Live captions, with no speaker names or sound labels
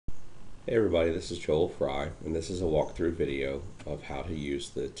Hey everybody, this is Joel Fry, and this is a walkthrough video of how to use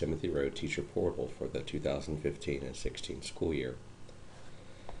the Timothy Road Teacher Portal for the 2015 and 16 school year.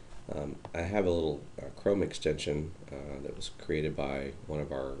 I have a little Chrome extension that was created by one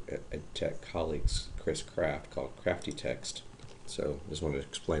of our EdTech colleagues, Chris Kraft, called Crafty Text. So I just wanted to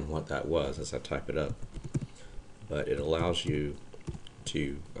explain what that was as I type it up. But it allows you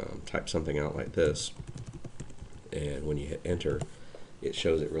to type something out like this, and when you hit enter, it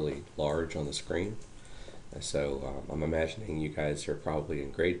shows it really large on the screen. So I'm imagining you guys are probably in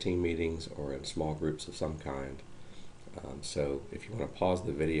grade team meetings or in small groups of some kind. So if you want to pause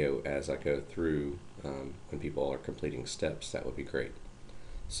the video as I go through when people are completing steps, that would be great.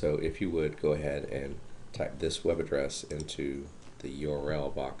 So if you would go ahead and type this web address into the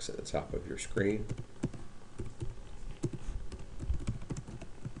URL box at the top of your screen.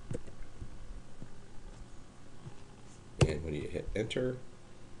 And when you hit enter,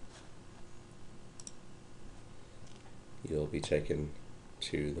 you'll be taken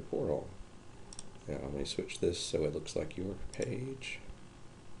to the portal. Now let me switch this so it looks like your page.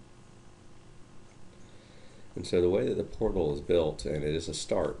 And so the way that the portal is built, and it is a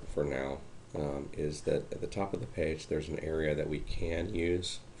start for now, is that at the top of the page there's an area that we can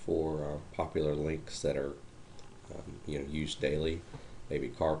use for popular links that are used daily, maybe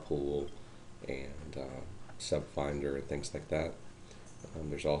Carpool and SubFinder and things like that.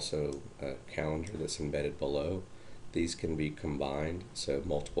 There's also a calendar that's embedded below. These can be combined, so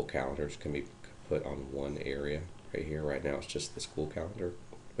multiple calendars can be put on one area. Right here, right now, it's just the school calendar.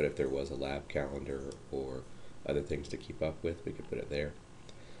 But if there was a lab calendar or other things to keep up with, we could put it there.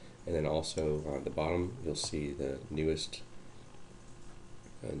 And then also on the bottom, you'll see the newest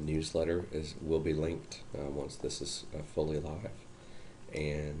newsletter will be linked once this is fully live.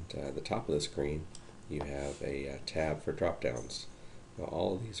 And at the top of the screen, you have a tab for drop downs. Now,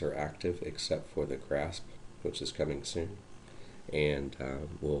 all of these are active except for the GRASP, which is coming soon, and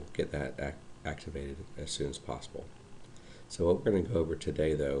we'll get that activated as soon as possible. So what we're going to go over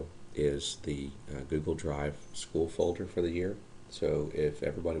today, though, is the Google Drive school folder for the year. So if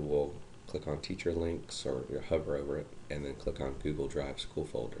everybody will click on teacher links or hover over it and then click on Google Drive school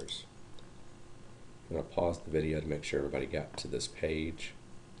folders. I'm going to pause the video to make sure everybody got to this page.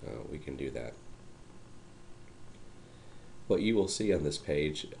 We can do that. What you will see on this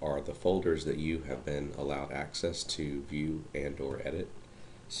page are the folders that you have been allowed access to view and or edit.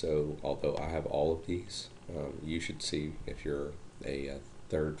 So although I have all of these, you should see, if you're a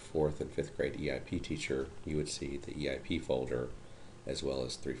 3rd, 4th, and 5th grade EIP teacher, you would see the EIP folder as well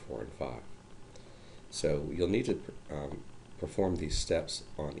as 3, 4, and 5. So you'll need to perform these steps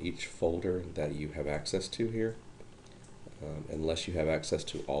on each folder that you have access to here, unless you have access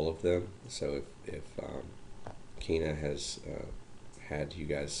to all of them. So if Kina has had you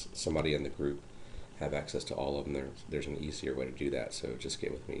guys, somebody in the group, have access to all of them, there's an easier way to do that, so just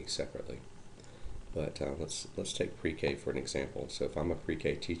get with me separately. But let's take pre-K for an example. So if I'm a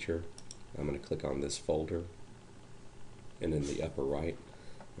pre-K teacher, I'm going to click on this folder, and in the upper right,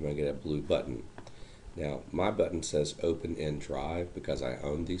 I'm going to get a blue button. Now, my button says Open in Drive because I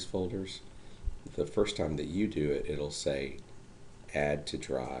own these folders. The first time that you do it, it'll say Add to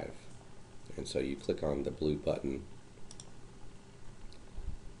Drive. And so you click on the blue button,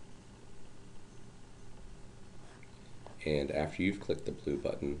 and after you've clicked the blue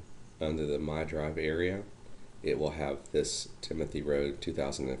button, under the My Drive area, it will have this Timothy Road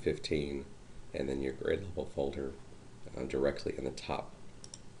 2015 and then your grade level folder directly in the top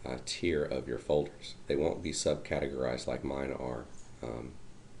tier of your folders. They won't be subcategorized like mine are.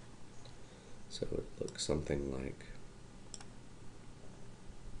 So it looks something like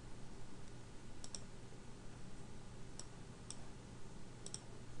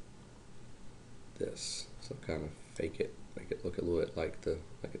this. So kind of fake it, make it look a little bit like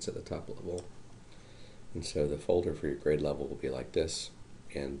it's at the top level. And so the folder for your grade level will be like this.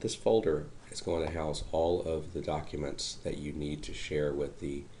 And this folder is going to house all of the documents that you need to share with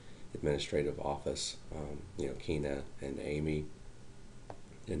the administrative office, Kina and Amy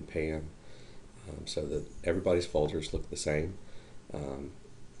and Pam, so that everybody's folders look the same,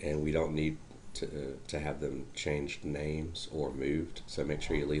 and we don't need to have them changed names or moved, so make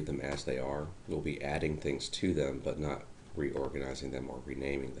sure you leave them as they are. We'll be adding things to them but not reorganizing them or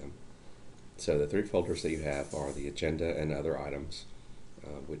renaming them. So the 3 folders that you have are the agenda and other items,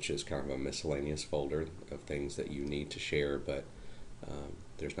 which is kind of a miscellaneous folder of things that you need to share, but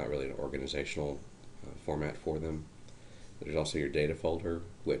there's not really an organizational format for them. There's also your data folder,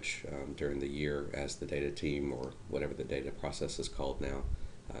 which during the year, as the data team or whatever the data process is called now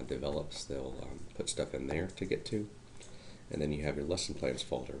develops, they'll put stuff in there to get to. And then you have your lesson plans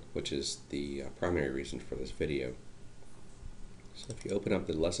folder, which is the primary reason for this video. So if you open up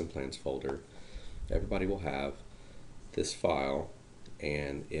the lesson plans folder, everybody will have this file,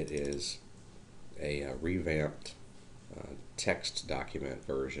 and it is a revamped text document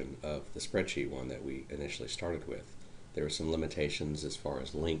version of the spreadsheet one that we initially started with. There were some limitations as far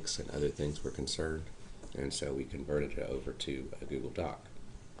as links and other things were concerned, and so we converted it over to a Google Doc.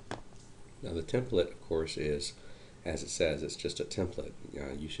 Now the template, of course, is, as it says, it's just a template.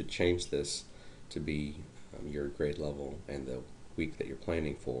 You should change this to be your grade level and the week that you're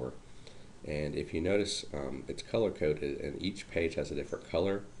planning for. And if you notice, it's color coded, and each page has a different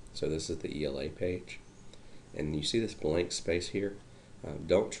color. So this is the ELA page, and you see this blank space here.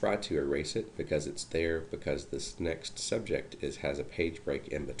 Don't try to erase it because it's there because this next subject has a page break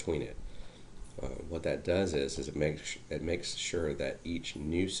in between it. What that does is it makes sure that each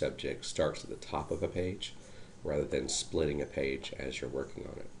new subject starts at the top of a page rather than splitting a page as you're working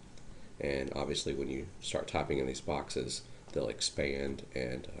on it. And obviously when you start typing in these boxes, they'll expand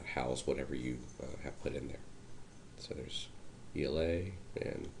and house whatever you have put in there. So there's ELA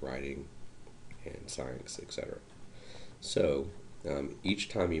and writing and science, etc. So each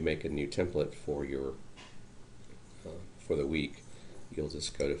time you make a new template for your for the week, you'll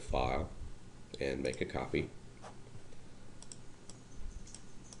just go to File and make a copy.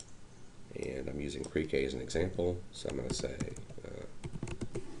 And I'm using pre-K as an example, so I'm going to say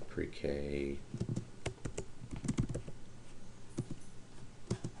pre-K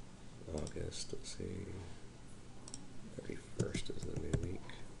August, let's see, 31st is the new week.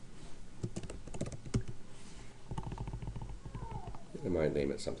 I might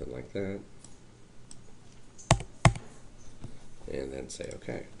name it something like that, and then say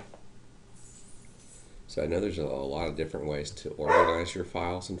OK. So I know there's a lot of different ways to organize your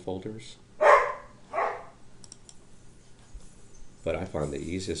files and folders, but I find the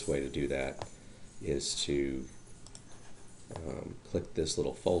easiest way to do that is to click this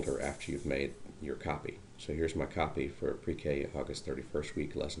little folder after you've made your copy. So here's my copy for pre-K August 31st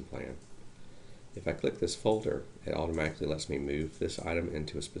week lesson plan. If I click this folder, it automatically lets me move this item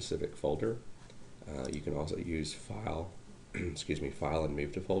into a specific folder. You can also use File, excuse me, File and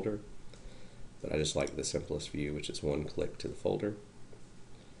Move to Folder, but I just like the simplest view, which is one click to the folder.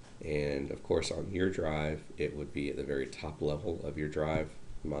 And of course on your drive, it would be at the very top level of your drive.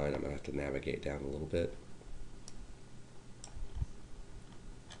 Mine, I'm going to have to navigate down a little bit.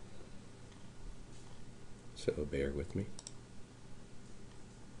 So bear with me.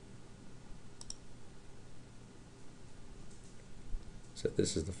 So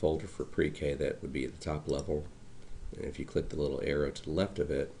this is the folder for pre-K that would be at the top level. And if you click the little arrow to the left of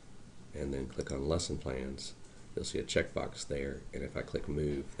it and then click on lesson plans, you'll see a checkbox there. And if I click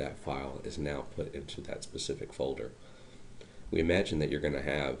move, that file is now put into that specific folder. We imagine that you're going to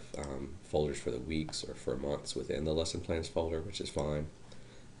have folders for the weeks or for months within the lesson plans folder, which is fine.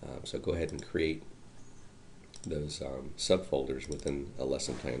 So go ahead and create those subfolders within a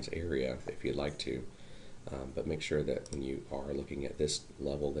lesson plans area if you'd like to. But make sure that when you are looking at this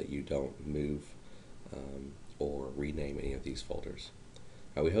level that you don't move or rename any of these folders.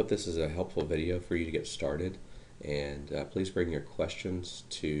 We hope this is a helpful video for you to get started, and please bring your questions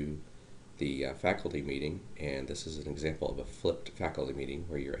to the faculty meeting. And this is an example of a flipped faculty meeting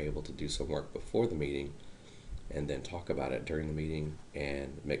where you're able to do some work before the meeting and then talk about it during the meeting,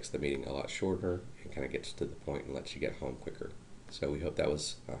 and makes the meeting a lot shorter and kind of gets to the point and lets you get home quicker. So we hope that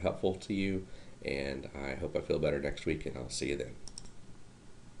was helpful to you, and I hope I feel better next week, and I'll see you then.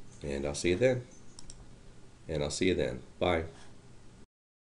 And I'll see you then. And I'll see you then. Bye.